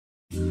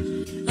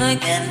Hey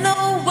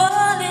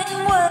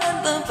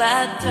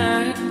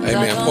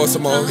man, pour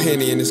some more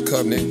Henny in this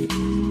cup, nigga.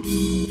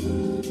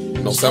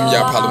 I know some of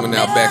y'all probably went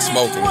out back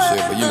smoking and shit,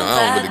 but you know, I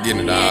don't really get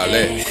into all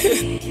that.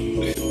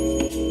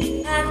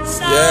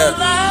 Yeah.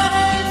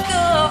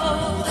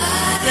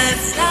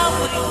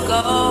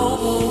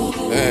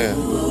 Man.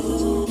 Boy,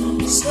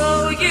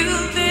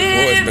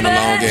 it's been a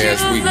long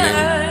ass week,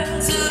 nigga.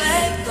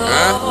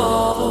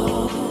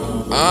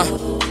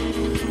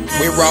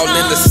 We're all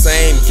in the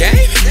same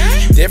game,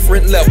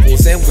 different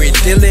levels, and we're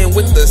dealing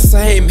with the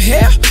same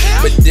hair,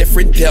 but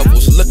different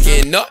devils.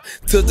 Looking up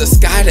to the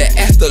sky to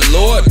ask the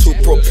Lord to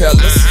propel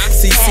us.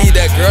 See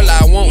that girl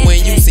I want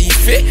when you see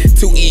fit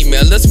to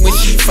email us. When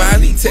she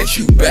finally texts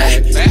you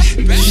back,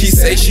 she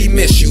say she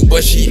miss you,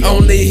 but she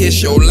only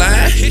hits your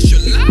line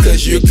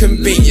cause you're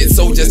convenient.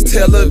 So just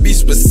tell her be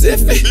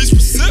specific.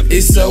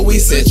 It's so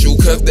essential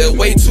cause there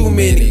way too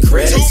many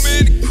credits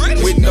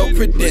with no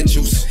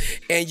credentials.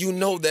 And you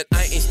know that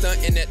I ain't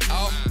stunting at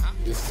all.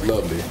 This is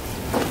lovely.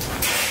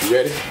 You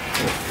ready?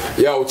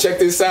 Yo, check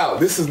this out.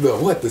 This is the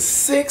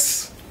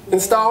 6th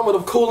installment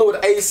of Coolin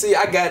with AC.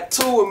 I got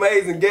 2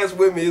 amazing guests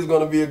with me. It's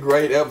gonna be a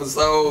great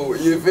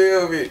episode. You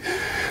feel me?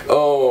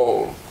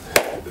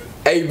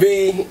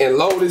 AB and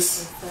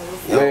Lotis.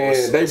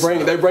 Man, they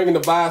bringing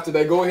the vibes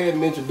today. Go ahead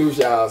and introduce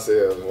yourselves,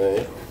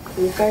 man.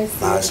 You first.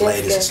 Nah, it's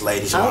ladies. It's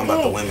ladies. You know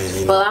about the women.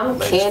 You know, well, I'm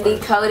Candy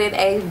Coated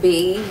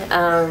AB.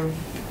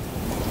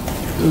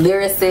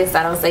 Lyricist,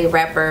 I don't say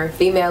rapper,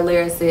 female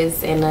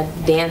lyricist, and a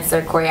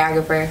dancer,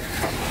 choreographer.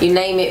 You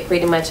name it,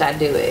 pretty much I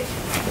do it.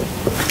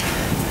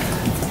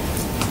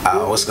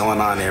 What's going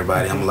on,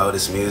 everybody? I'm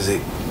Lotis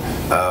Music.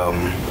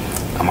 I'm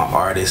an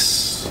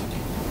artist.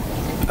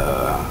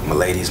 I'm a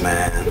ladies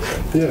man.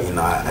 Yeah. You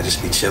know, I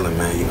just be chilling,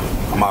 man. You know,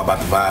 I'm all about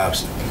the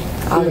vibes.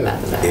 All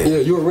about the vibes. Yeah,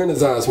 you're a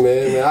renaissance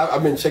man.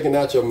 I've been checking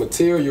out your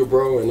material,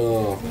 bro, and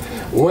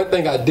one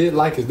thing I did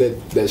like is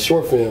that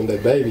short film,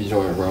 that baby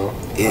joint, bro.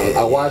 Yeah,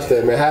 I watched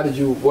that, man. How did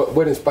you?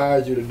 What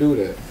inspired you to do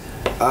that?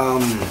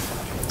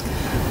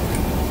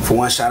 For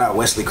one, shout out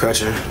Wesley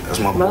Crutcher. That's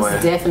my boy.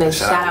 Most definitely.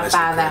 Shout out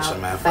 5 Out.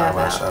 Man. 5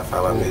 Out. Shout out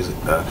 5 Out Music.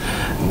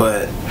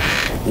 But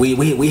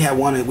we had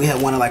wanted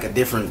like a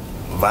different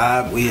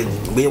vibe. We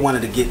had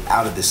wanted to get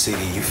out of the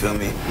city. You feel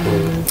me?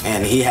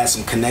 And he had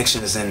some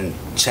connections in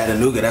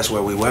Chattanooga. That's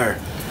where we were.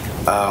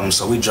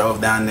 So we drove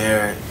down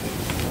there.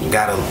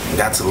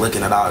 Got to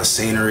looking at all the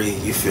scenery.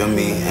 You feel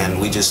me? And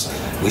we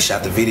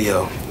shot the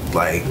video.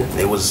 Like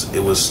it was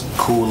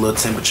cool little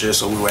temperature,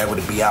 so we were able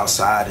to be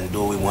outside and do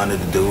what we wanted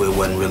to do. It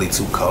wasn't really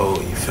too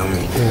cold, you feel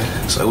me?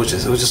 So it was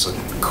just a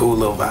cool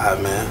little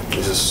vibe, man.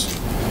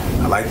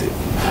 I liked it. I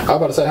was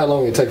about to say, how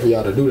long did it take for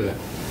y'all to do that?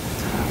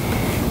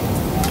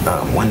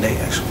 1 day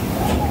actually.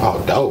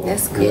 Oh, dope.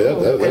 That's cool. Yeah,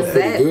 that's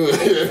pretty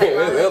good.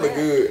 That look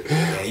good.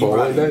 Yeah, you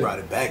brought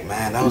it back,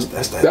 man. That's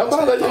that. That's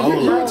about you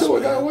into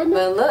it, wasn't it?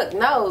 But look,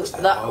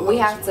 no, we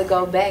have to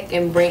go back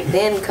and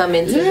come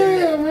into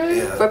it. Man.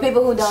 Yeah. For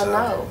people who don't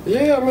know.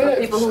 Yeah, man.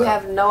 For people who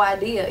have no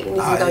idea, you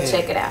need to go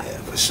check it out. Yeah,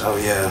 for sure,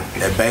 yeah.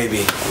 That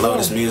baby,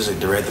 Lotis Music,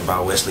 directed by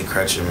Wesley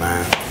Crutcher,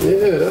 man.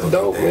 Yeah, that's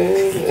dope,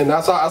 man. And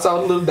I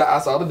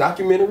saw the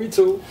documentary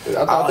too.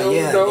 I thought that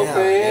was dope,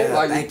 man. Yeah.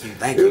 Like,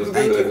 thank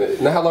you.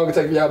 Now, how long did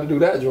it take for y'all to do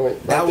that joint?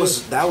 That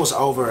was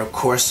over a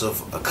course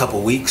of a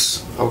couple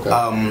weeks. Okay.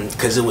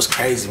 Because it was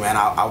crazy, man.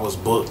 I was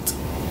booked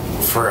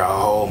for a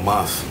whole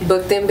month.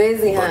 Booked and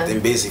busy, huh? Booked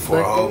and busy for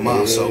a whole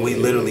month. So we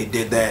literally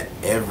did that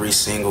every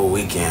single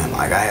weekend.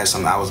 Like I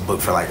was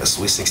booked for like a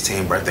Sweet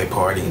 16 birthday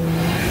party,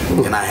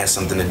 and I had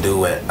something to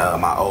do at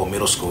my old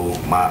middle school.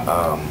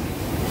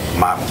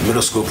 My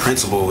middle school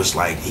principal was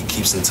like, he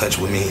keeps in touch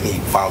with me and he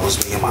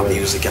follows me in my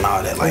music and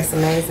all that. Like, that's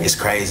amazing. It's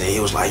crazy. He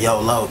was like, yo,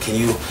 Lo, can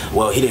you,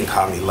 well, he didn't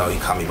call me Lo, he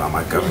called me by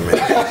my government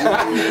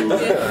name.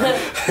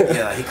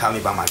 Yeah, he called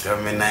me by my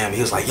government name.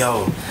 He was like,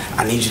 yo,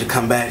 I need you to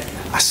come back.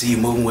 I see you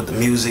moving with the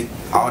music.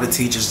 All the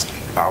teachers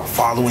are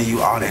following you.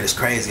 All that is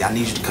crazy. I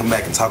need you to come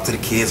back and talk to the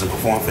kids and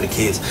perform for the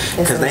kids.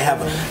 Because they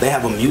have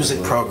a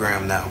music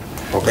program now.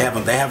 Okay.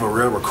 They have a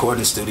real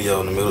recording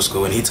studio in the middle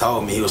school, and he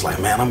told me, he was like,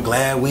 man, I'm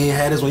glad we ain't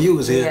had this when you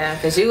was here. Yeah,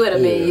 because you would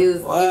have been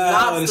used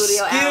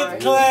studio skip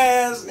hours.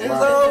 class. It's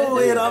over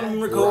with.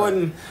 I'm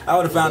recording. I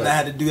would have found I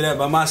had to do that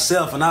by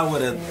myself, and I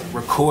would have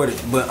recorded.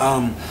 But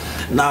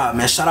nah,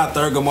 man, shout out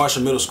Thurgood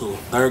Marshall Middle School.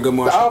 Thurgood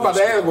Marshall. I was about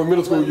to ask what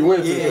middle school you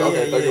went to. Yeah,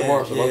 okay, Thurgood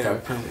Marshall.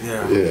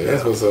 Yeah,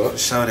 that's what's up.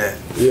 Show that.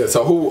 Yeah.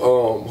 So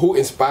who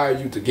inspired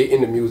you to get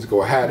into music,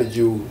 or how did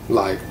you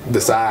like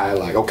decide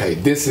like, okay,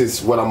 this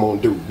is what I'm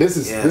gonna do. This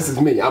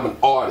is me. I'm an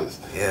artist.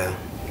 Yeah.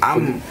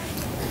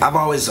 I've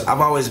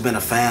always been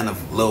a fan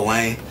of Lil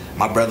Wayne.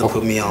 My brother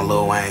put me on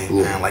Lil Wayne,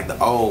 man, like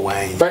the old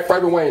Wayne.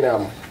 Favorite Wayne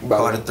album?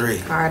 Carter 3.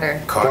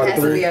 Carter. Carter 3.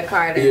 Has to be a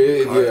Carter.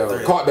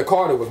 Yeah. The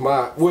Carter was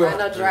my. Well, I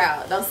know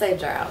Drought. Don't say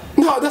Drought.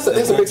 No, that's a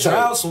big thing.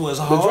 Droughts was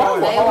hard. The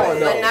Drought was hard,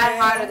 but not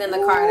harder than the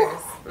Carters.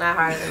 Not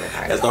harder than the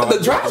Carters.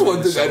 The Droughts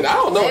was. I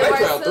don't know. That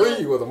Drought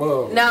 3 was a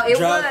mom. No, it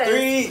Drought was.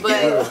 3, but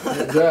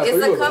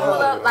it's a couple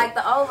of like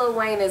the old Lil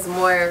Wayne is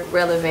more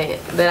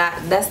relevant. But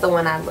that's the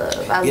one I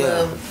love. I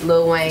love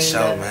Lil Wayne.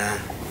 Show, man.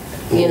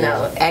 you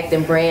know,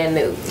 acting brand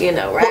new, you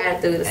know,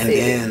 riding through the city.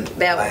 And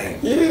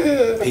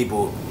then,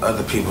 people,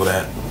 other people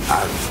that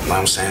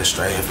I'm saying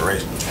straight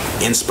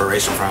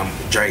inspiration from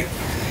Drake,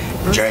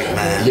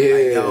 man. Yeah.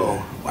 Like, yo,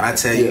 when I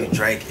tell you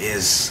Drake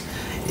is,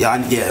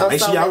 make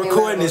sure y'all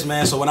recording this,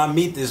 man. So when I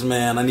meet this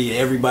man, I need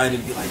everybody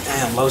to be like,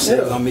 damn, Lotis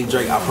is gonna meet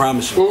Drake. I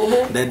promise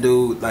you, that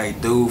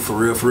dude, for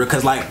real.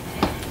 Cause like,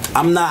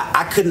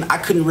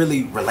 I couldn't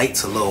really relate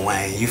to Lil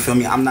Wayne. You feel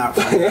me? I'm not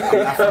from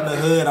the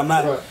hood. I'm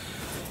not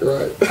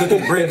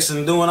cooking bricks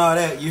and doing all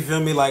that. You feel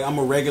me? Like, I'm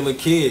a regular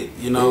kid.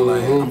 You know,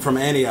 like I'm from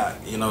Antioch.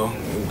 You know,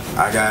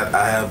 I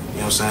have, you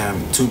know what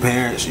I'm saying, 2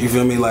 parents. You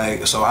feel me?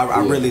 Like, so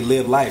I really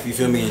live life. You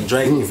feel me? And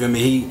Drake, you feel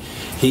me?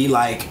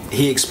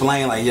 He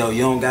explained like, yo,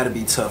 you don't gotta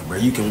be tough, bro.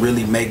 You can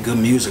really make good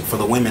music for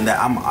the women that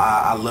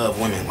I love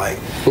women. Like,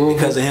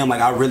 because of him,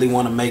 like, I really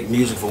want to make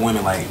music for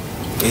women. Like,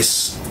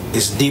 it's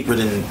deeper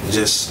than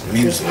just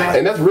music.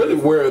 And that's really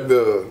where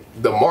the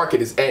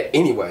market is at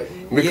anyway.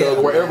 Because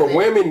wherever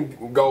women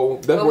go,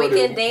 that's where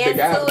the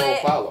guys gonna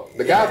follow.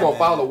 The guys gonna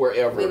follow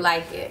wherever. We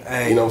like it.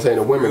 Hey, you know what I'm saying?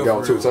 The women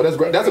go too. So that's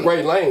great. That's a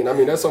great lane. I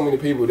mean, there's so many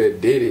people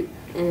that did it.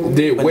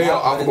 Did but well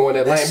off of going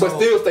that lane, but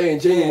still staying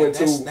genuine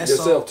to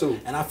yourself too.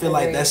 And I feel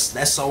like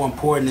that's so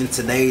important in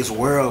today's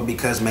world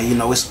because, man, you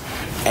know, it's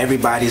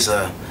everybody's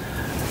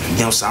you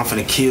know what I'm saying, I'm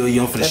finna kill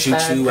you, I'm finna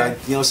shoot you, you know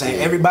what I'm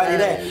saying, everybody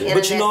that.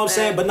 But you know what I'm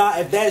saying, but not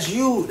if that's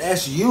you,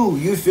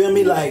 you feel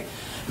me? Like,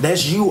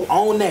 that's you,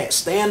 own that,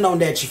 stand on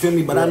that, you feel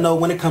me? But I know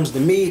when it comes to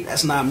me,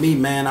 that's not me,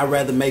 man. I'd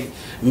rather make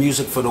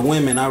music for the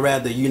women. I'd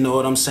rather, you know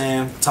what I'm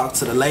saying, talk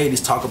to the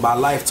ladies, talk about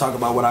life, talk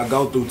about what I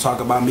go through,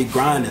 talk about me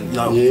grinding.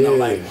 You know,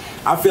 like,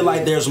 I feel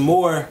like there's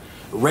more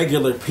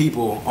regular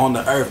people on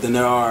the earth than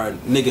there are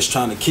niggas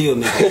trying to kill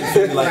niggas. You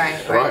feel me?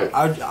 Like,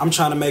 I'm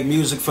trying to make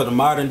music for the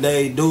modern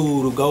day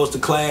dude who goes to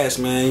class,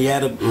 man. He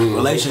had a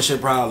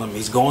relationship problem.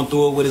 He's going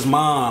through it with his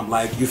mom.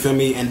 Like, you feel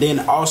me? And then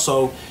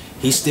also,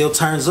 he still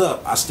turns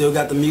up. I still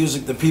got the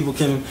music that people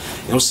can, you know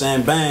what I'm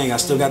saying, bang. I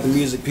still got the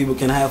music people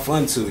can have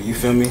fun to. You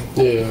feel me?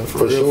 Yeah,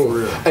 for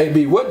real. Hey,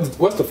 B,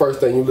 what's the first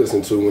thing you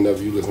listen to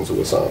whenever you listen to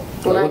a song?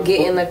 When I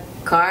get in the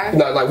car?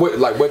 No,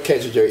 what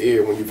catches your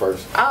ear when you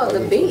first? Oh,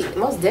 the beat,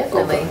 most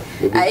definitely.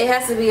 It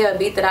has to be a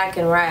beat that I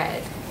can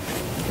ride.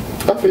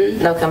 I feel you.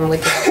 No coming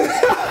with you.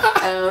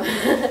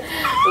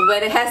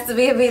 But it has to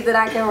be a beat that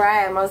I can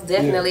ride, most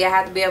definitely. I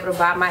have to be able to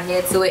bob my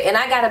head to it. And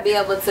I gotta be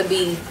able to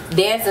be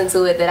dancing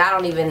to it that I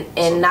don't even,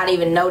 and not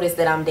even notice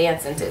that I'm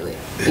dancing to it.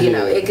 You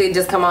know, it could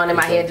just come on in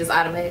my head just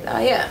automatically. Oh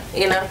yeah,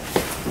 you know.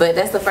 But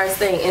that's the first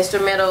thing.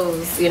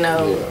 Instrumentals, you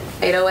know,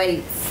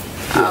 808s,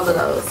 all of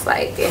those.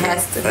 Like, it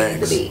has to be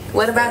the beat.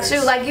 What about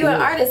you? Like, you're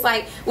an artist.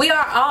 Like, we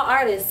are all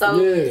artists. So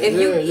if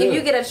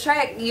you get a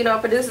track, you know, a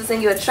producer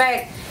send you a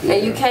track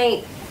and you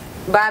can't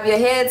bob your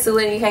head to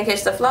it and you can't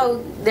catch the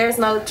flow, there's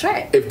no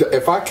track.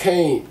 If I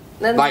can't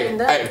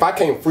if I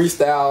can't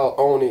freestyle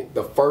on it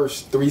the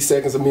first 3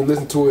 seconds of me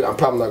listening to it, I'm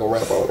probably not gonna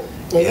rap on it.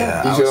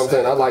 Yeah, you see what I'm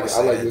saying? I like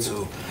it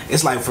too.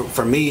 It's like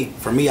for me,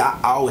 I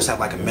always have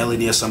like a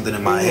melody or something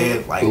in my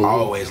head, like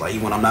always, like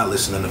even when I'm not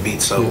listening to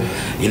beats. So,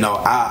 you know,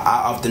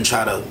 I often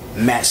try to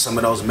match some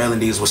of those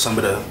melodies with some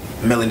of the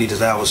melodies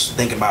that I was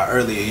thinking about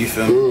earlier. You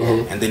feel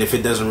me? And then if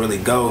it doesn't really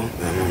go,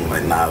 then I'm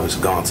like, nah, it's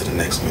going to the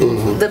next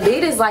one. The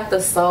beat is like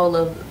the soul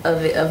of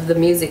the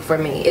music for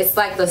me. It's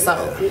like the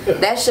soul.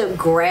 That should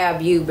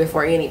grab you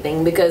before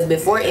anything, because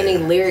before any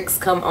lyrics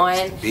come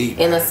on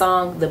in a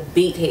song, the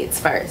beat hits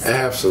first.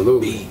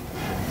 Absolutely.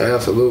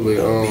 Absolutely.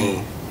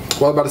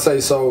 Well, I'm about to say,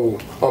 so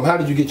how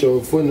did you get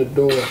your foot in the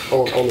door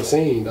on the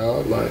scene,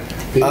 dog? Like,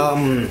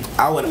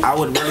 I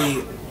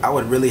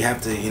would really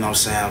have to, you know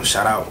what I'm saying,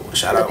 shout out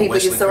the people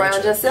Wesley you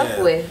surround yourself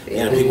with.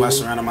 Yeah, the people I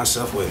surrounded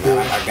myself with, man.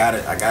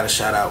 I gotta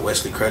shout out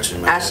Wesley Crutcher,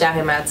 man. I shout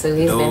him out too.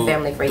 He's been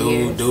family for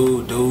years.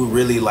 Dude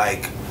really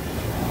like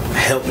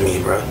helped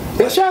me, bro.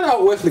 Yeah, shout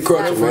out Wesley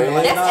Crutcher,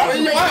 man. That's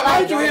actually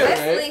why you here,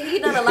 Wesley, he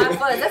done a lot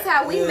for us. That's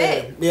how we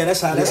met. Yeah,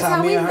 that's how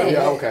me and her met.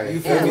 Yeah, okay.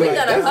 We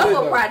done a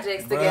couple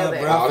projects together.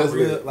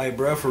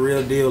 Bro, for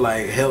real deal,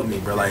 like, help me,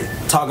 bro. Like,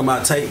 talking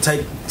about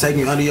take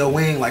me under your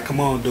wing, like, come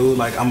on, dude,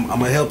 like, I'm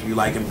gonna help you,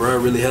 like, and bro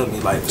really helped me,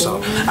 like,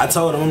 so I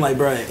told him, I'm like,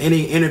 bro,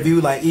 any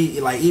interview, like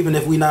even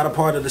if we not a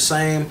part of the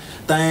same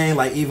thing,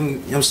 like, even, you know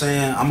what I'm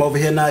saying, I'm over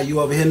here now, you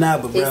over here now,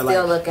 but bro,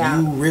 like,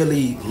 you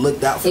really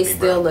looked out for me,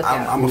 bro.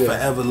 I'm a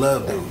forever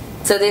love dude.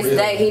 To this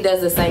day, he does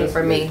the same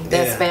for me.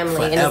 That's family,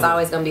 forever. And it's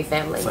always gonna be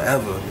family.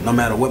 Forever. No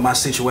matter what my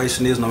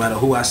situation is, no matter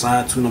who I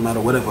sign to, no matter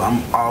whatever,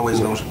 I'm always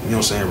gonna, you know what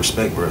I'm saying,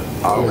 respect, bro.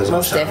 Always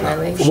most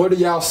definitely. What do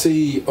y'all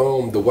see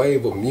the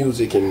wave of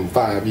music in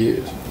 5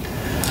 years?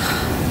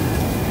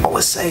 I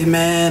would say,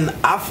 man,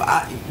 I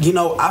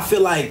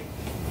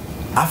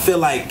feel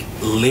like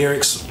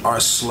lyrics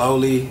are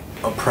slowly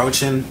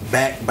approaching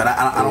back, but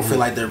I don't feel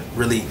like they're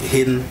really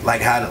hidden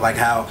like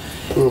how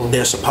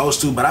they're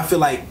supposed to. But I feel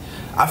like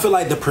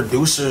the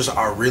producers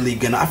are really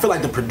gonna. I feel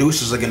like the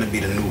producers are gonna be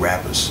the new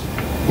rappers.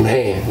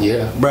 Man,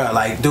 yeah, bro.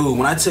 Like, dude,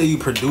 when I tell you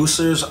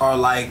producers are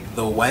like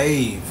the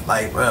wave,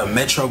 like, bro,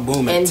 Metro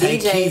Boomin, and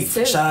Take DJs Keith,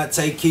 too. shout out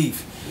Take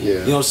Keith. Yeah. You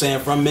know what I'm saying?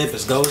 From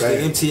Memphis, goes to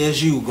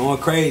MTSU, going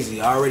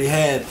crazy. I already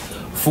had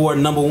for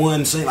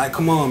 #1 single. Like,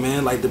 come on,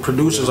 man. Like, the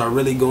producers are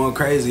really going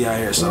crazy out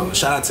here. So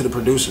shout out to the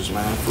producers,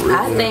 man. For real.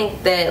 I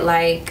think that,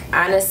 like,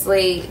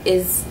 honestly,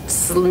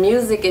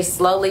 music is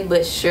slowly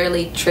but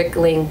surely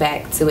trickling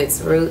back to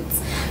its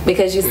roots,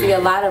 because you see a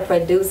lot of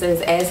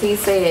producers, as he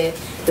said,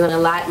 doing a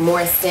lot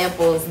more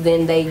samples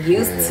than they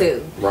used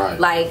to. Right.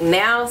 Like,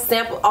 now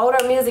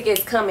older music is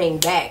coming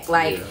back.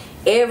 Like,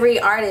 every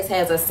artist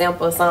has a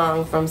sample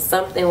song from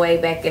something way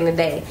back in the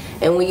day,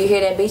 and when you hear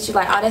that beat, you're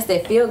like, oh, that's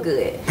that feel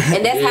good,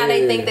 and that's how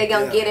they think they're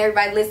gonna get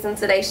everybody listening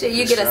to their shit.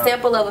 You get a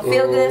sample of a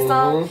feel good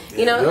song,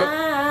 you know,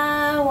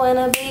 I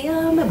wanna be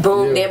on my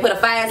boom, then put a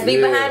fast beat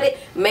behind it,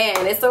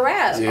 man, it's a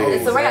rap.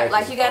 It's a rap.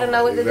 Like, you gotta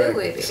know what to do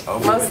with it.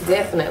 Most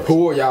definitely.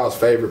 Who are y'all's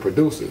favorite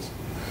producers?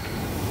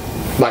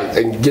 Like,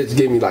 and just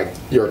give me like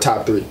your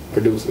top 3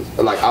 producers,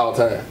 like all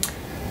time.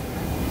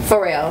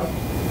 Pharrell,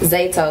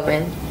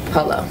 Zaytoven,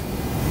 Polo.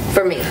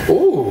 For me.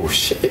 Ooh,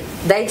 shit.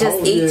 They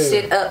just eat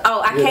shit up.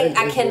 Oh,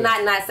 I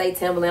cannot not say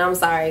Timbaland. I'm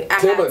sorry.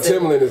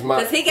 Timbaland is my.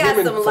 Because he got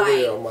some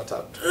like. My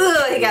top.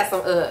 He got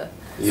some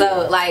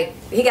So like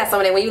he got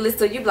some of that. When you listen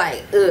to it, you be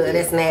like,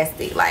 that's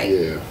nasty. Like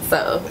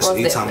so.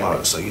 You talking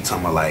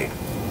about like.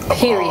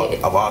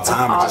 Period. Of all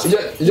time.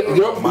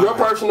 Your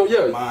personal,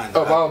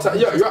 of all time.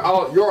 Yeah,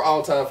 your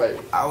all time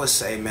favorite. I would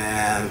say,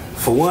 man,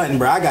 for one,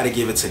 bro, I gotta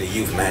give it to the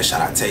youth, man.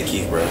 Shout out Take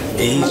Keith, bro.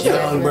 He's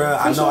young, bro.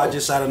 I know I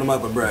just shouted him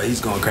up, but bro,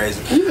 he's going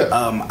crazy. Yeah.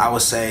 I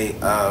would say,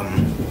 I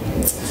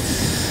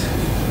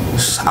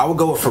would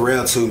go with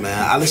Pharrell too,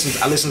 man. I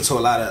listened to a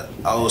lot of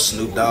old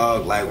Snoop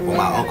Dogg, like with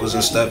my uncles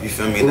and stuff. You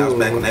feel me? That was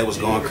back when they was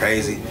going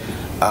crazy.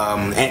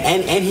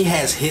 And he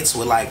has hits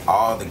with like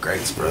all the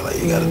greats, bro. Like,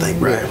 you gotta think,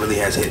 bro, it really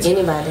has hits.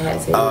 Anybody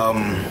has hits.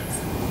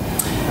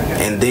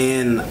 And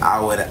then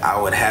I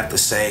would have to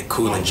say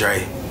Coolin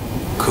Dre.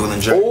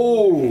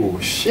 Oh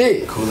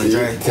shit. Coolin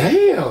Dre.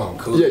 Damn.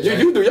 You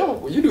do your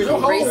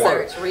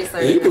homework.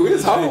 Research. You do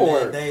his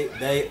homework. They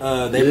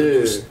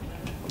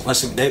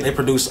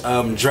produce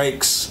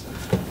Drake's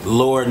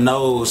Lord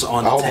Knows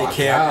on the Take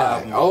Care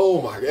album.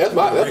 Oh my god, that's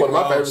one of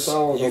my favorite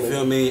songs. You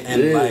feel me?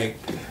 And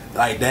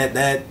like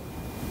that.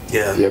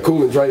 Yeah,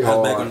 Coolin Dre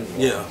hard.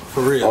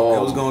 For real.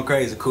 It was going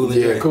crazy. Coolin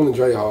Dre. Yeah, Coolin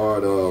Dre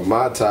hard.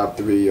 My top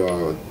 3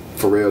 are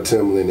Pharrell,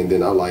 Timbaland, and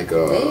then I like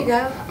there you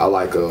go. I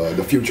like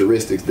the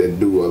Futuristics that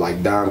do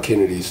like Dom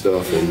Kennedy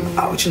stuff. And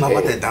what you know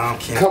about that Dom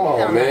Kennedy? Come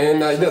on,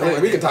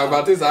 man. We can talk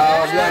about this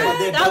all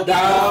day.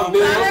 Dom,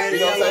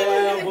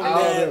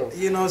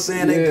 you know what I'm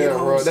saying? Yeah,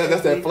 bro.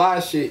 That's that fly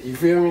shit. You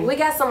feel me? We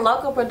got some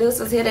local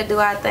producers here that do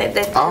our thing.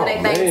 That do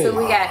their thing too.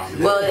 We got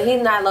well,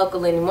 he's not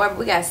local anymore, but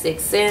we got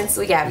 6 Sense.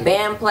 We got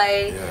Band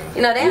Play.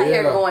 You know, they out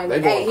here going.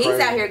 Hey, he's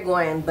out here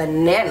going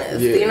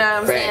bananas. You know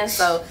what I'm saying?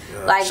 So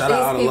like shout these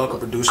out people, all local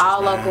producers,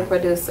 all local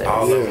producers.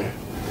 All of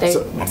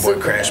them. My boy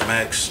Crash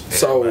Max.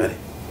 So,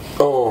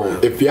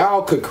 if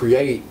y'all could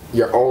create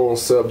your own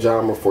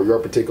subgenre for your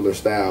particular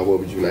style, what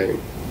would you name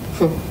it?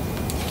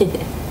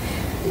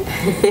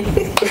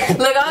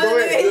 Look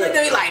at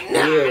me like,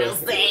 nah, I'm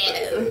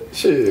saying.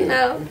 Shit. You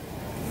know?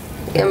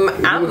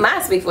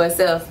 Mine speak for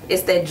itself.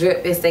 It's that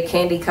drip, it's that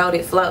candy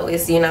coated flow.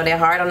 It's, you know, that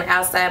hard on the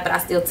outside, but I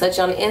still touch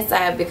on the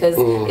inside because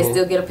it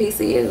still get a piece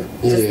of you.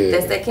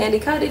 That's that candy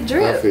coated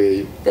drip. I feel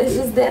you. That's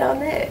just that on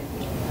that.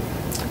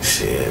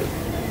 Shit.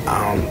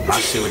 My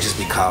shit would just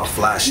be called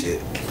fly shit.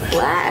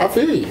 Fly. I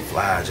feel you.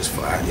 Fly, just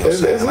fly. You know what I'm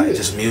saying? Like,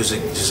 just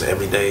music, just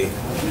everyday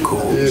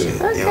cool shit.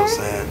 Okay. You know what I'm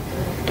saying?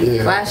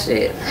 Yeah. Fly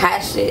shit, hot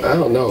shit. I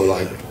don't know,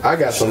 like I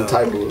got some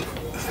type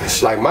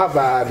of like my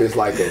vibe is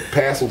like a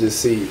passenger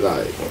seat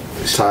like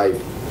type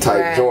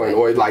joint,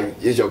 or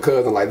like is your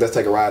cousin like let's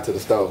take a ride to the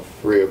store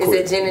real quick.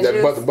 Is it gin and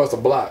juice? Bust a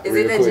block is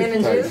real it quick.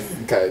 Gin and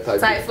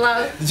juice? Type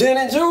flow. Gin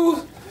and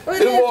juice. What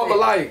it's is more of a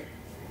like.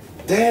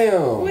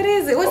 Damn. What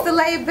is it? What's the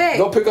laid back?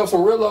 Go pick up some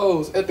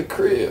Rillos at the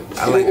crib.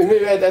 I like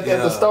maybe at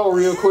the store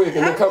real quick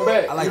and then come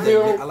back. I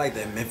like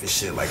that Memphis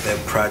shit, like that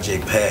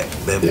Project Pack.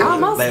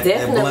 Almost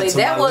definitely.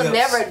 That will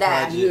never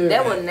die.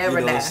 That will never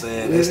die. You know what I'm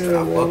saying?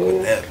 I fuck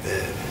with that,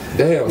 man.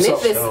 Damn.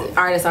 Memphis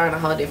artists are on a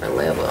whole different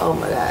level. Oh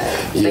my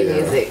god. They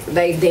music,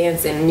 they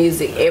dancing,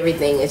 music,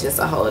 everything is just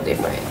a whole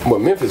different. Well,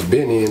 Memphis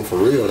been in for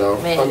real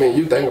though. Man, I mean,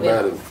 you think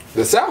about it.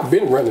 The South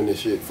been running this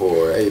shit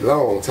for a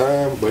long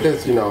time, but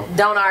that's Don't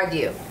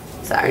argue.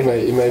 Sorry.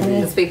 It may be.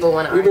 Because people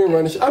want to argue. We've been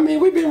running shit. I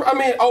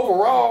mean,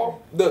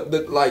 overall,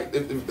 the like,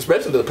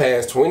 especially the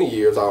past 20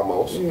 years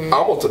almost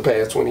the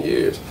past 20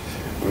 years.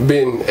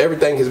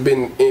 Everything has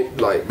been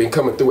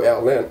coming through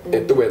Atlanta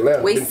and through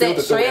Atlanta. We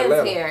set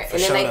trends here,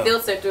 and then they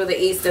filter through the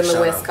East and the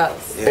West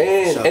Coast.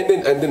 And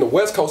then the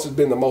West Coast has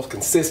been the most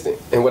consistent.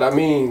 And what I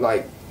mean,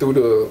 like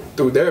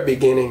through their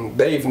beginning,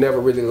 they've never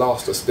really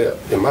lost a step,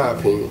 in my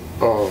opinion.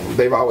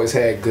 They've always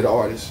had good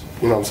artists.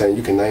 You know what I'm saying?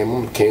 You can name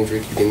them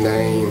Kendrick. You can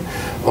name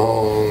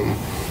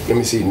let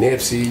me see,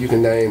 Nipsey. You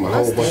can name a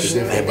whole bunch of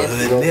different.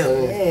 You know what I'm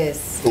saying?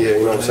 Yes. Yeah, you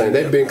know what I'm saying?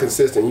 They've been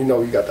consistent. You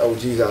know, you got the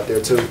OGs out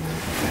there too.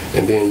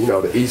 And then,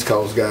 the East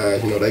Coast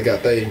guys, they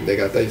got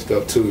they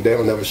stuff too. They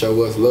don't never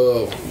show us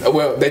love.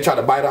 Well, they try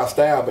to bite our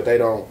style, but they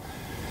don't,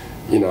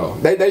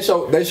 they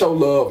show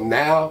love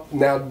now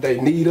they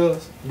need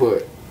us,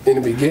 but in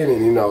the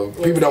beginning, you know,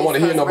 people don't want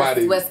to hear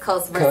nobody West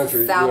Coast versus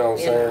country, South, you know what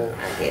I'm saying?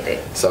 I get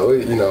it. So,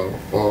 you know,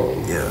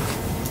 Yeah,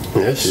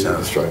 that shit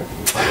is straight.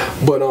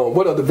 But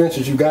what other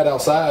ventures you got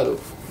outside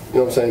of, you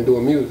know what I'm saying,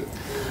 doing music?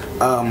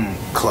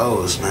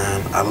 clothes,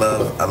 man. I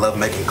love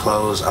making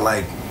clothes. I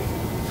like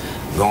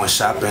going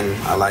shopping.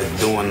 I like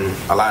doing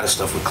a lot of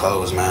stuff with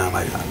clothes, man.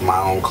 Like my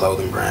own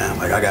clothing brand.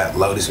 Like I got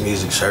Lotis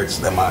music shirts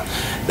that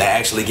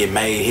actually get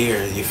made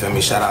here. You feel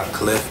me? Shout out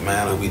Cliff,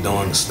 man, who be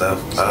doing the stuff.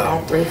 Shout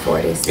out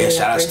 340. Yeah,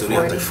 shout out Studio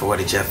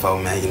 340,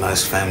 Jeffo, man. You know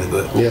it's family,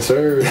 but yes,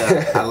 sir.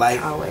 Yeah,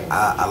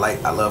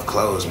 I love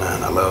clothes,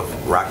 man. I love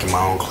rocking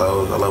my own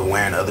clothes. I love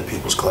wearing other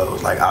people's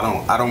clothes. Like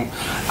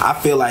I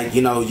feel like,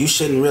 you know, you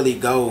shouldn't really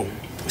go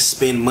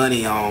spend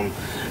money on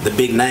the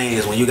big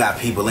names when you got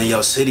people in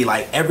your city.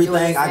 Like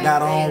everything I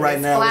got on right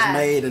now is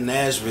made in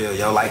Nashville,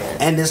 yo. Like,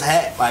 and this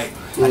hat, like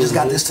I just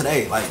got this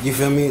today. Like, you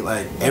feel me?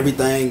 Like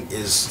everything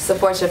is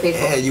support your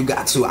people. Yeah, you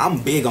got to.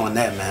 I'm big on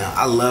that, man.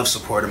 I love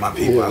supporting my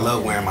people. I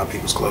love wearing my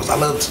people's clothes. I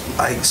love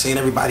like seeing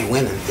everybody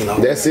winning. You know.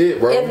 That's it,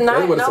 bro. If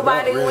not,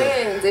 nobody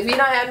wins. If you don't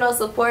have no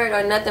support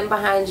or nothing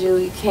behind you,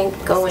 you can't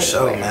go anywhere.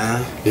 Sure,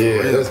 man.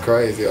 Yeah, that's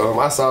crazy.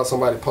 I saw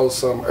somebody post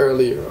something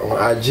earlier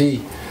on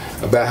IG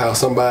about how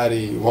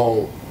somebody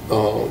won't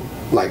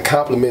like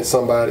compliment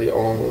somebody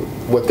on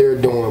what they're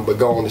doing, but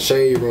go on the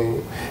shade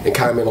room and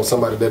comment on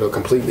somebody that'll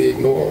completely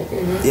ignore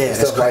them. Yeah,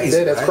 stuff crazy,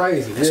 like that. That's right?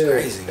 crazy. That's yeah,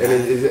 crazy, and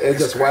it's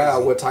just crazy.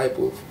 wild what type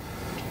of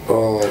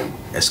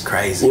That's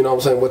crazy. you know what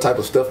I'm saying, what type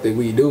of stuff that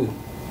we do.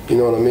 You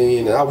know what I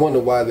mean? And I wonder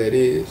why that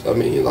is. I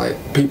mean, like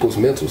people's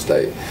mental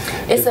state.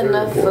 It's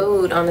enough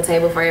food on the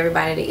table for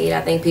everybody to eat.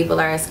 I think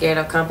people are scared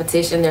of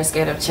competition. They're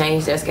scared of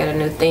change. They're scared of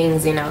new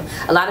things. You know,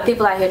 a lot of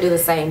people out here do the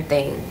same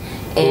thing.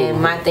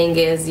 And my thing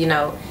is, you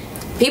know,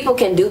 people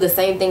can do the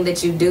same thing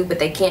that you do, but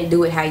they can't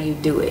do it how you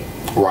do it.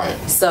 Right.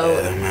 So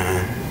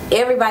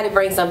everybody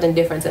brings something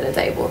different to the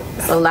table.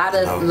 So a lot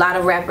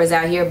of rappers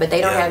out here, but they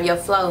don't have your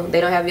flow.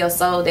 They don't have your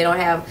soul. They don't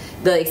have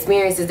the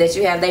experiences that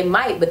you have. They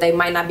might, but they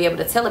might not be able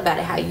to tell about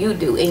it how you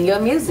do in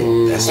your music.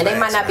 And they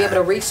might not be able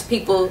to reach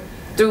people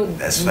through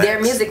their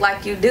music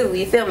like you do.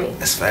 You feel me?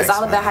 That's facts, it's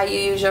all about how you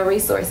use your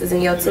resources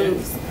and your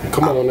tools.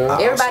 Come on now.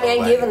 Everybody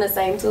ain't given the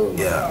same tools.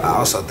 Yeah, I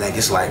also think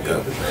it's like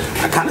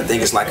I kind of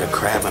think it's like a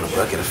crab in a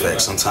bucket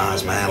effect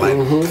sometimes, man. Like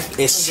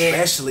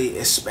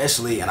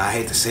especially, and I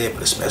hate to say it,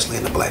 but especially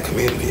in the black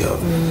community, yo.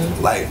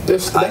 Like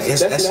that's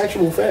an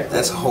actual fact.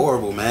 That's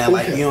horrible, man.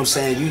 Like, you know what I'm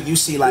saying? You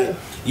see like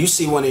you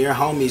see one of your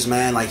homies,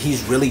 man, like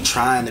he's really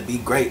trying to be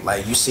great.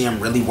 Like you see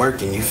him really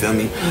working, you feel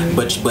me?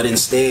 But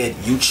instead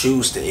you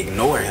choose to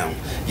ignore him.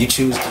 You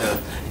choose to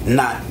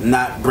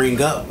not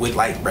bring up with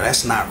like, bro,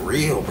 that's not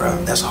real, bro.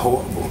 That's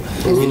horrible.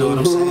 You know what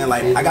I'm saying?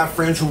 Like I got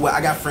friends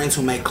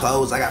who make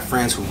clothes. I got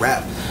friends who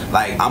rap.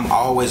 Like I'm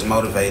always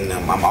motivating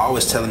them. I'm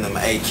always telling them,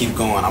 hey, keep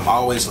going. I'm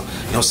always, you know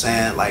what I'm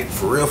saying, like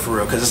for real,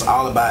 because it's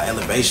all about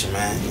elevation,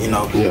 man. You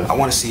know, I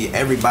want to see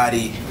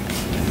everybody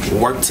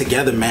work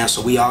together, man,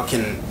 so we all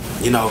can,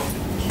 you know,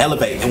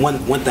 elevate. And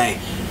one thing,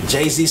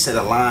 Jay-Z said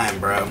a line,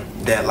 bro,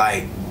 that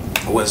like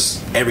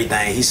was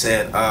everything. He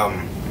said,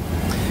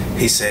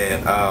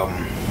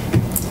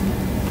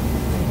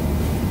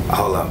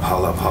 hold up.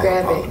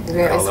 Grab it.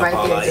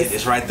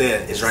 It's right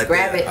there. It's right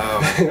grab there.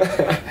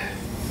 It.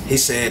 He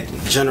said,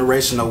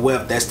 generational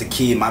wealth, that's the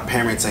key. My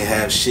parents ain't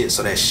have shit,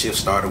 so that shift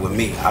started with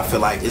me. I feel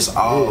like it's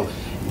all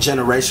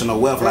generational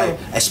wealth, like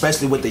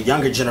especially with the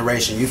younger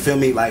generation, you feel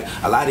me? Like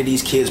a lot of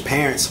these kids'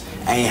 parents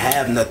ain't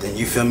have nothing,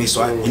 you feel me?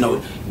 So I, you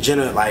know,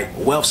 like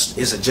wealth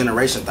is a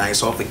generation thing.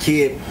 So if a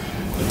kid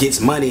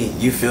gets money,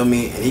 you feel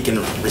me, and he can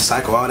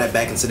recycle all that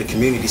back into the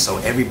community so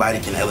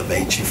everybody can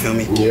elevate, you feel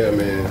me? Yeah,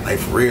 man. Like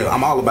for real,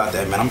 I'm all about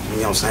that, man. You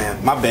know what I'm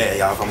saying? My bad,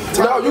 y'all.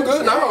 No, you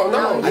good?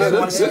 No.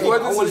 This is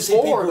what this is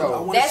for,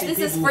 though. This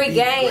is free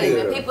game,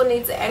 and people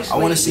need to actually. I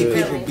want to see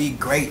people be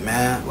great,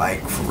 man.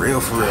 Like for real.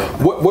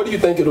 What do you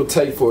think it'll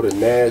take for the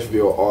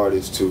Nashville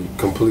artists to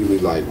completely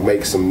like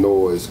make some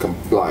noise,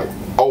 like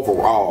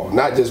overall,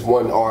 not just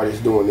one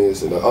artist doing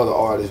this and the other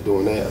artist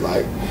doing that,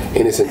 like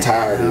in its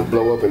entirety,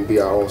 blow up and be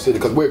our own city?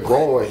 Because we're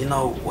growing. You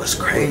know what's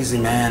crazy,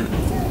 man?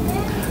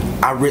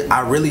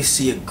 I really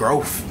see a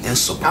growth in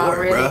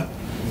support, bro.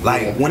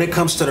 Like when it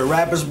comes to the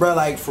rappers, bro,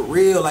 like for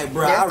real, like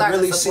bro, I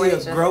really see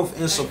a growth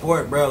in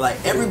support, bro.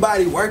 Like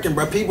everybody working,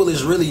 bro. People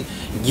is really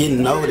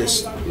getting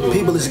noticed.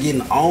 People is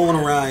getting on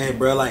around here,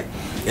 bro. Like,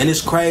 and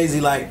it's crazy.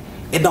 Like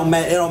it don't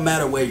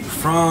matter where you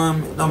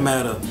from. It don't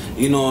matter.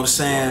 You know what I'm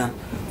saying?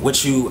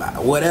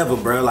 Whatever,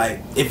 bro. Like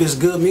if it's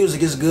good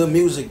music, it's good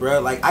music, bro.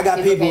 Like I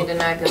got people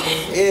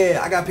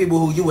I got people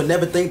who you would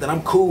never think that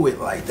I'm cool with.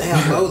 Like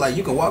damn, bro. Like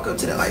you can walk up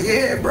to them, like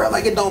yeah, bro.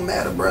 Like it don't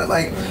matter, bro.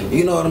 Like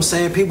you know what I'm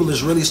saying? People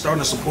is really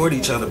starting to support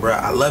each other, bro.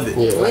 I love it.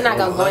 We're not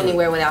gonna go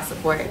anywhere without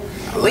support.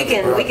 We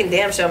can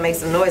damn sure make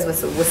some noise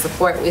with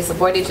support. We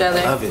support each other.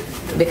 I love it.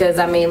 Because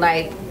I mean,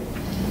 like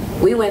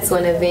we went to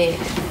an event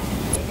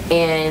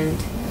and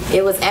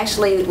it was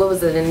actually, what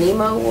was it, the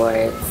Nemo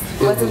Awards?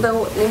 Was it the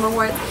Nemo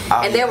Awards?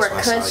 And there were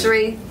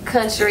country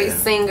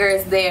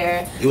singers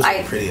there. You was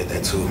like, pretty at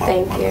that too.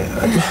 Thank you.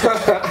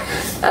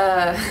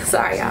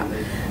 Sorry, y'all.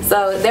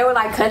 So there were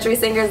like country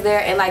singers there,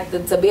 and like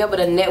to be able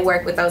to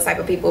network with those type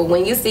of people.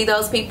 When you see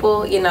those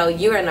people, you know,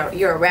 you're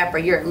a rapper,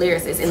 you're a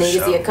lyricist, and then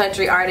you see a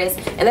country artist,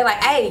 and they're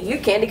like, "Hey, you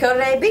Candy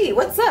Coated AB,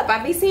 what's up?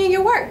 I be seeing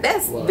your work."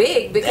 That's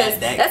big because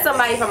that's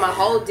somebody from a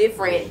whole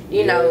different,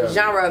 you know,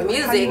 genre of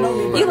music.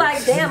 You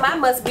like, damn, I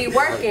must be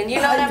working. You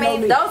know what I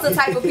mean? Those are the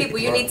type of people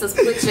you need to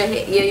put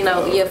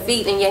your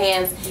feet and your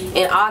hands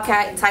in all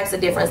types of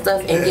different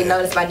stuff and get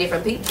noticed by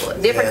different people.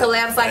 Different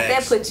collabs like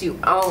that put you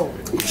on.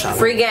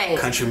 Free game.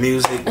 Country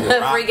music.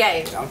 Free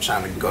game. I'm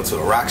trying to go to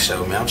a rock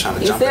show, man. I'm trying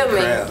to jump in the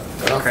crowd.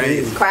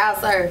 Crazy. Crowd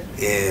surf.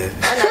 Yeah.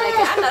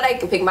 I know they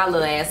can pick my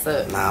little ass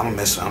up. Nah, I'm gonna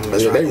mess Yeah, around.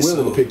 they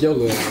willing to pick your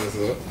little ass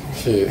up.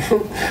 Shit.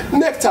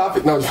 Next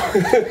topic. No.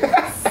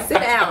 Sit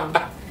down.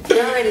 You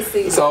already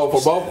see. So for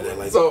both,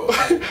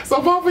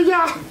 so both of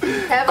y'all.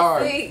 Have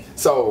a seat.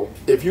 So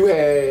if you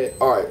had,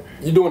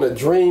 you're doing a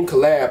dream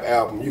collab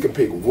album. You can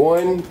pick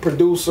one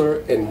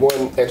producer and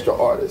one extra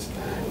artist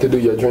to do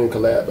your dream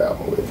collab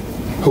album with.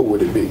 Who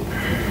would it be?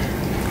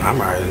 I'm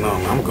already know.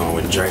 I'm going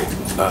with Drake.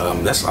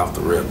 That's off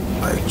the rip.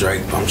 Like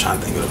Drake. I'm trying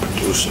to think of the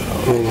producer.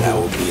 That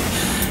would be.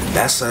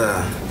 That's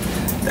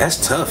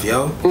tough,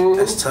 yo.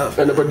 That's tough.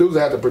 And the producer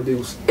has to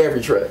produce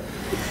every track.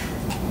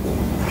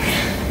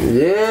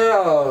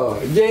 Yeah.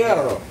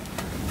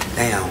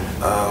 Damn.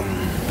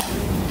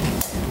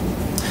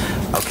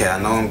 Okay, I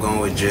know I'm going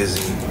with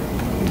Drizzy,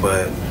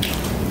 but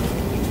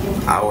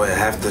I would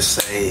have to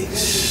say,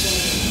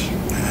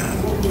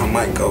 I'm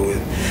gonna go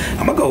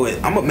with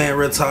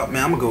real talk,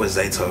 man. I'm gonna go with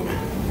Zaytoven.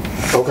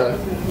 Okay.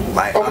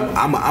 Like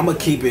I'm gonna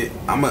keep it.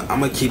 I'm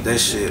gonna keep that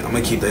shit. I'm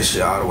gonna keep that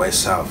shit all the way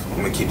south.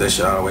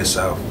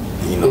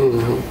 You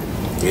know.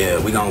 Yeah,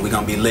 we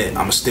gonna be lit.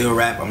 I'ma still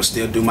rap. I'ma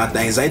still do my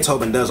thing.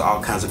 Zaytoven does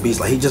all kinds of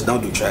beats. Like he just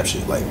don't do trap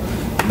shit. Like,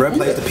 bruh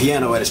plays the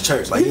piano at his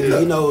church. Like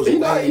he knows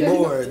way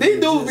more. These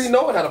dudes be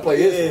knowing how to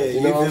play instruments.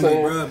 You know what I'm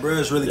saying?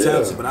 Bruh's really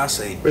talented. But I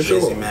say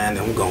Drizzy, man.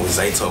 And I'm going with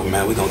Zaytoven,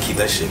 man. We gonna keep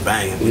that shit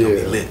banging. We gonna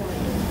be lit.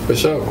 For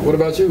sure. What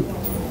about you?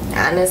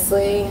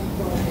 Honestly,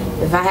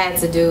 if I had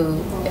to do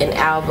an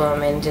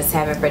album and just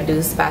have it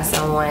produced by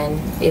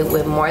someone, it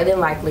would more than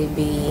likely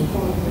be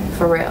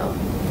Pharrell.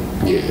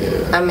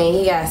 Yeah. I mean,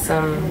 he got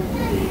some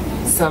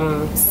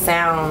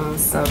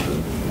sounds, some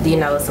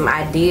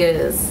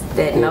ideas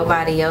that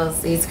nobody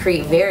else. He's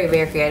very,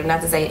 very creative. Not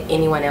to say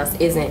anyone else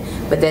isn't,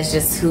 but that's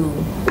just who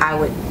I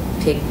would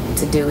pick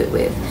to do it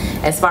with.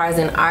 As far as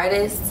an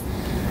artist,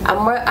 I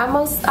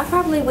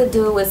probably would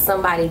do it with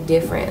somebody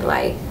different,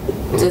 like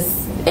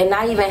and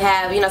not even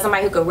have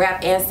somebody who could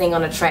rap and sing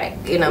on a track.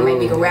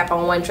 Maybe you could rap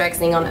on one track,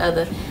 sing on the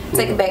other.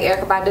 Take it back,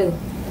 Erykah Badu.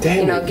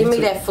 Give me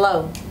that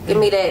flow. Give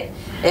me that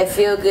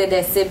feel good,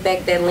 that sit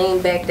back, that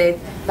lean back, that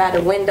by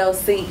the window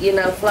seat,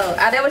 flow.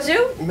 That was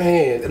you?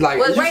 Man, like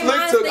you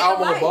took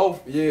almost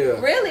both. Yeah.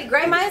 Really,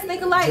 great minds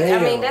think alike.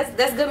 Damn. I mean,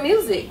 that's good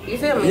music. You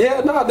feel me?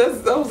 Yeah, no,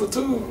 those are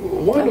two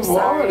wonderful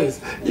artists.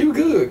 You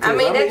good? I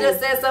mean, that just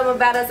says something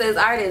about us as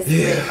artists.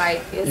 Yeah.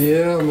 Like,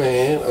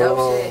 man.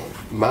 Dope shit.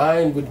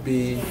 Mine would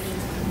be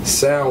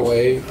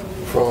Soundwave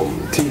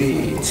from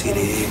TDE.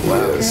 Wow.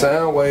 Yeah,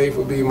 Soundwave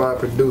would be my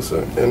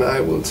producer, and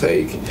I will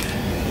take.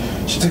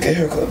 She took a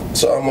haircut,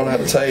 so I'm gonna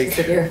have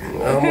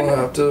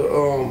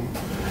to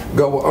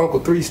go with Uncle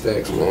 3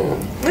 Stacks,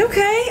 man.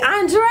 Okay,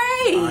 Andre.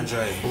 I'm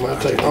gonna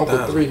take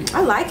Uncle 3.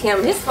 I like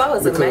him. His flow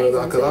is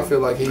amazing. Because I feel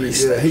like he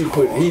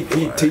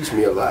teach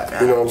me a lot.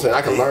 You know what I'm saying?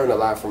 I can learn a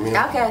lot from him.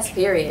 Outcast,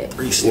 period.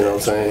 You know what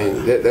I'm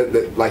saying?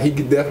 That like he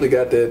definitely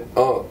got that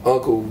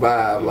uncle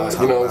vibe. Like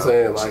you know what I'm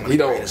saying? Like he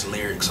don't.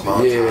 Lyrics of all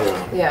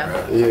time.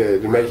 Yeah.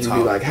 To make you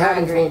be like, how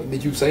the fuck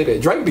did you say that?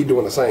 Drake be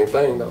doing the same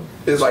thing though.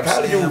 It's like how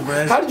did you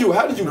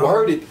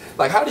word it?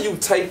 Like how do you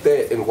take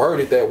that and word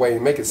it that way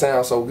and make it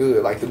sound so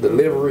good? Like the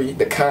delivery,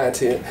 the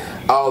content,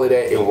 all of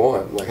that in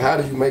one. Like how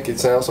do you make it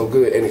sound so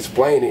good and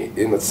explain it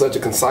in such a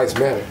concise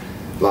manner?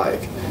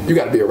 Like you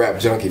got to be a rap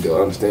junkie to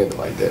understand it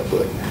like that.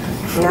 But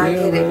I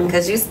get it,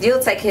 because you'll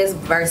take his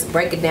verse,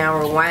 break it down,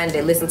 rewind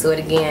it, listen to it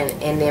again,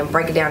 and then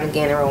break it down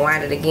again and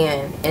rewind it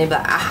again, and be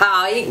like,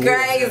 "Oh, he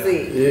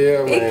crazy,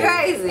 he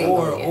crazy."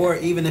 Or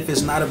even if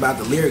it's not about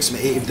the lyrics,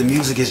 man, if the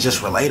music is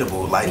just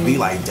relatable, like be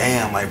like,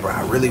 "Damn, like bro,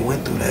 I really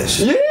went through that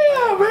shit."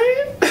 Yeah,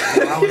 man.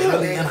 I was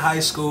really in high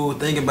school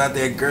thinking about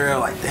that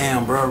girl, like,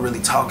 damn, bro, really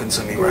talking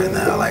to me right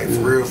now, like for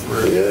real.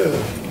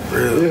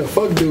 Yeah,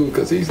 fuck dude,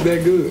 cause he's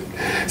that good.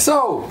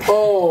 So,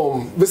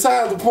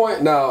 besides the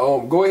point, now,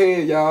 go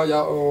ahead,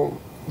 y'all,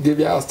 give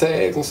y'all's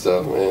tags and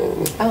stuff,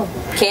 man. Oh,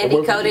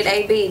 Candy Coated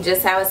AB,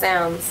 just how it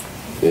sounds.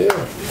 Yeah.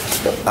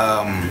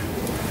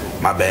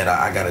 My bad,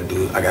 I gotta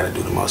do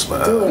the most,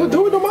 but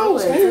do it the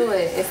most, man. Do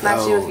it. It's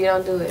not you if you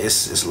don't do it.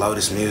 It's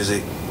Lotis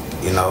music,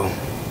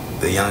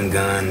 the young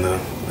gun,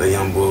 the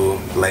young bull,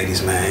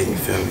 ladies, man, you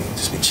feel me?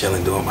 Just be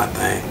chilling, doing my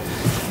thing.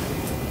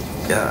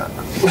 Yeah.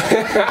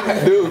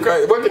 Dude,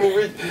 crazy. Where can we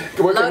reach?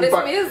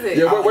 Lotis Music.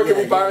 Yeah, where can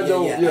we find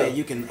you? Yeah,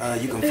 you can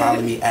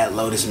follow me at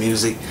Lotis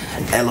Music,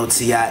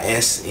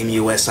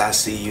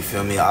 LOTISMUSIC. You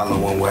feel me? All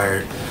in one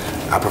word.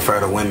 I prefer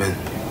the women,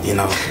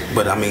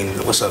 But I mean,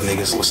 what's up,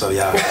 niggas? What's up,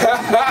 y'all?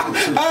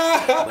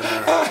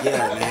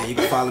 Yeah, man. You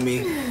can follow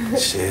me.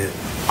 Shit.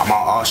 I'm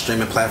on all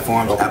streaming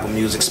platforms, Apple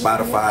Music,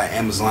 Spotify,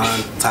 Amazon,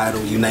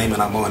 Tidal, you name it,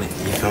 I'm on it.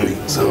 You feel me?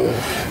 So,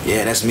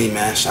 yeah, that's me,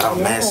 man. Shout out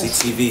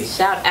MassCtv.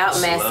 Shout out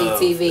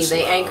MassCtv,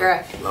 the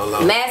anchor.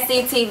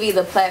 MassCtv,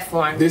 the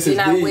platform. This is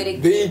the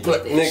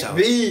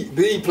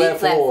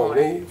platform.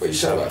 Nigga.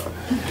 Shout out.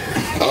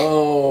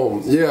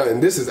 Yeah,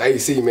 and this is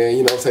AC, man.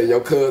 You know what I'm saying?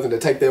 Your cousin to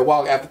take that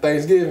walk after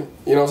Thanksgiving.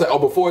 You know what I'm saying? Oh,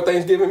 before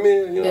Thanksgiving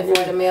meal. You know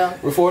before the meal.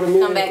 Before the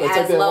meal. Come back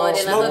eyes lowered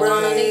and a hook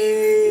on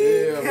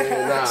Yeah,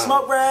 man. Nah.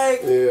 Smoke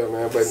break. Yeah,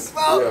 man. But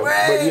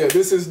yeah,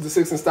 this is the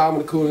 6th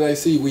installment of Coolin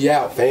AC. We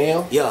out,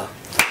 fam. Yeah.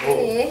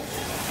 Yeah,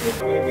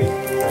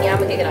 I'm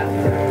gonna kick it off.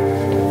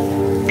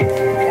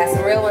 Got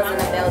some real ones in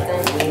the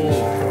building.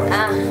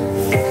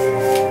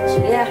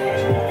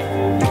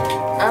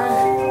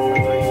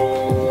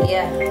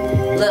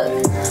 Look,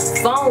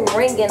 phone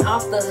ringing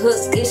off the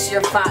hook, it's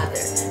your father.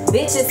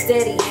 Bitches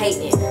steady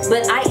hating,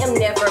 but I am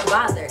never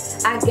bothered.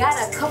 I got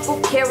a couple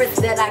carrots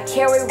that I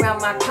carry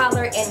around my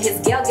collar, and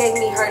his gal gave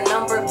me her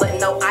number, but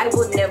no, I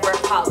will never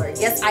call her.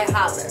 Yes, I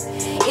holler.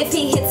 If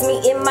he hits me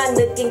in my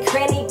nook and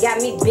cranny,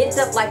 got me bent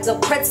up like a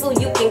pretzel,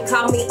 you can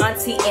call me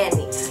Auntie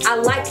Annie. I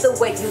like the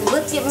way you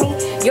look at me,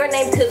 your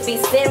name could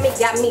be Sammy,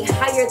 got me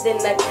higher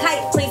than a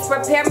kite, please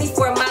prepare me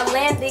for my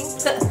landing.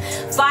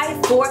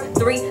 5, 4,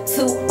 3,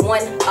 2,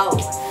 1, 0.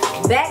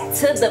 Back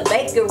to the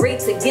bakery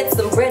to get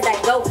some bread.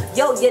 I go,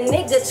 yo, your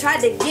nigga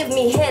tried to give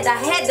me head. I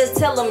had to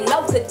tell him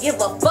no, could give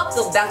a fuck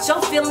about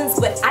your feelings,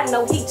 but I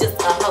know he just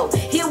a hoe.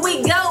 Here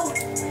we go.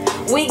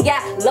 We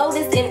got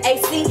Lotis and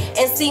AC,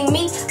 and see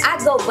me, I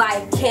go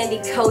by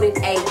candy coated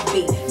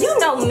AB. You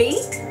know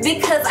me,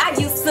 because I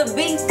used to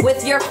be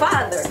with your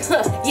father.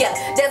 Yeah,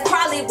 that's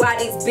probably why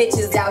these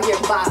bitches out here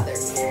bothered.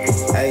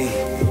 Hey.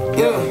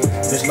 Yeah,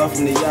 bitch love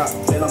from the yacht.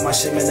 Been on my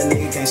shit, man, the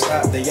nigga can't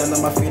stop. They young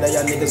on my feet, that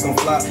y'all niggas gon'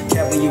 flop.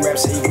 Cap when you rap,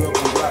 say you grew up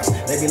on blocks.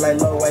 They be like,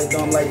 low, why you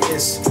don't like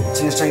this?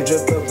 Chin chain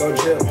drip up, go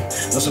drip.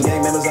 Know some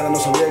gang members, I know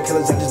some real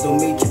killers. I just do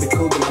me, keep it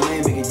cool, get my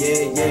name bigger.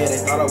 Yeah, they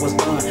thought I was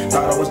done.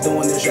 Thought I was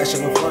doing this, that shit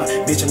was fun.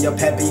 Bitch, I'm your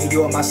pappy and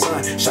you are my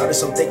son. Shot it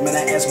so thick, man,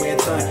 that ass weigh a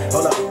ton.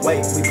 Hold up,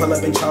 wait, we pull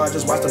up in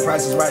charges. Watch the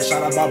prices right.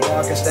 Shout out my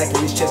bar, cause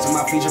stacking these checks in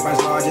my feature price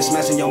largest.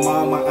 Smashing your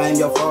mama, I am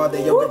your father.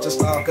 Your bitch a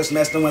stalker.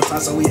 Smashed in one time,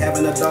 so we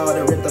having a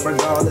daughter. Ripped up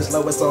regardless,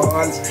 low it's so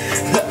hard.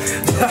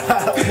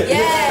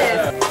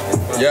 Yes.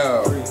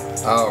 Yo.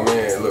 Oh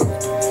man, look.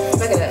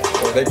 Look at that.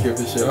 Oh, they killed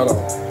this shit. Hold on.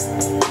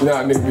 You know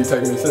how niggas be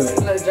taking this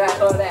shit. Let's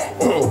drop all that.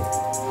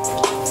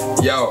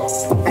 Yo.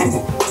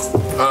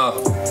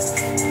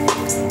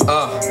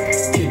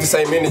 Keep the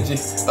same energy.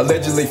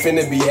 Allegedly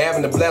finna be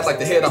having a blast like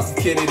the head off of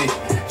Kennedy.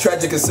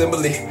 Tragic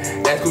assembly.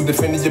 Ask who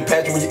defended your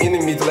patch when your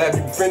enemies. Glad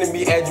you befriended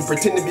me. As you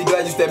pretend to be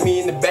glad you stabbed me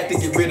in the back to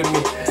get rid of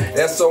me.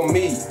 That's so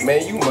me.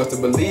 Man, you must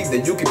have believed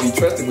that you could be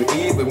trusted with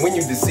ease. But when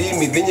you deceive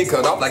me, then you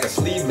cut off like a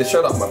sleeveless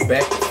shirt off my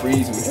back to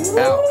freeze me.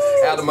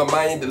 Out of my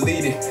mind,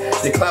 deleted.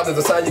 Your cloud is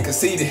a sign you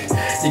conceded.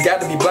 You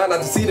got to be blind, I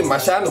deceived. My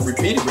shine is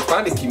repeated.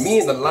 Refined to keep me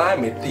in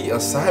alignment. The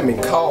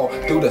assignment called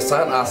through the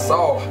sign I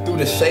saw. Through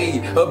the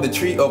shade of the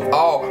tree of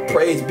all.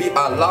 Praise be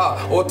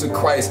Allah or to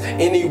Christ.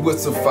 Any would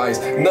suffice.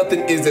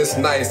 Nothing is as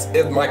nice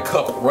as my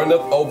cup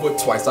runneth over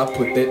twice. I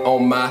put that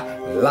on my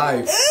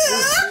life.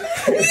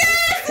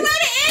 Yes,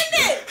 let it end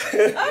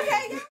it. Okay.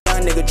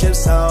 Nigga drip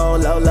so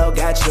low,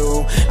 got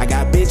you. I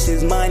got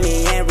bitches,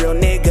 money, and real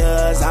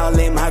niggas all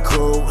in my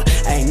crew.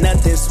 Ain't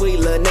nothing sweet,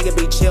 little nigga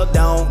be chill,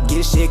 don't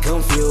get shit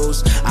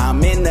confused.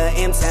 I'm in the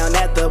M-town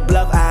at the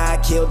bluff, I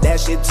killed that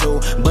shit too.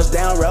 Bust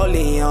down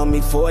rolling on me,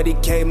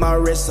 40K, my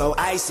wrist so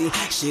icy.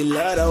 She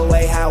love the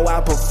way how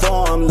I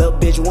perform, little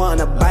bitch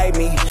wanna bite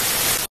me.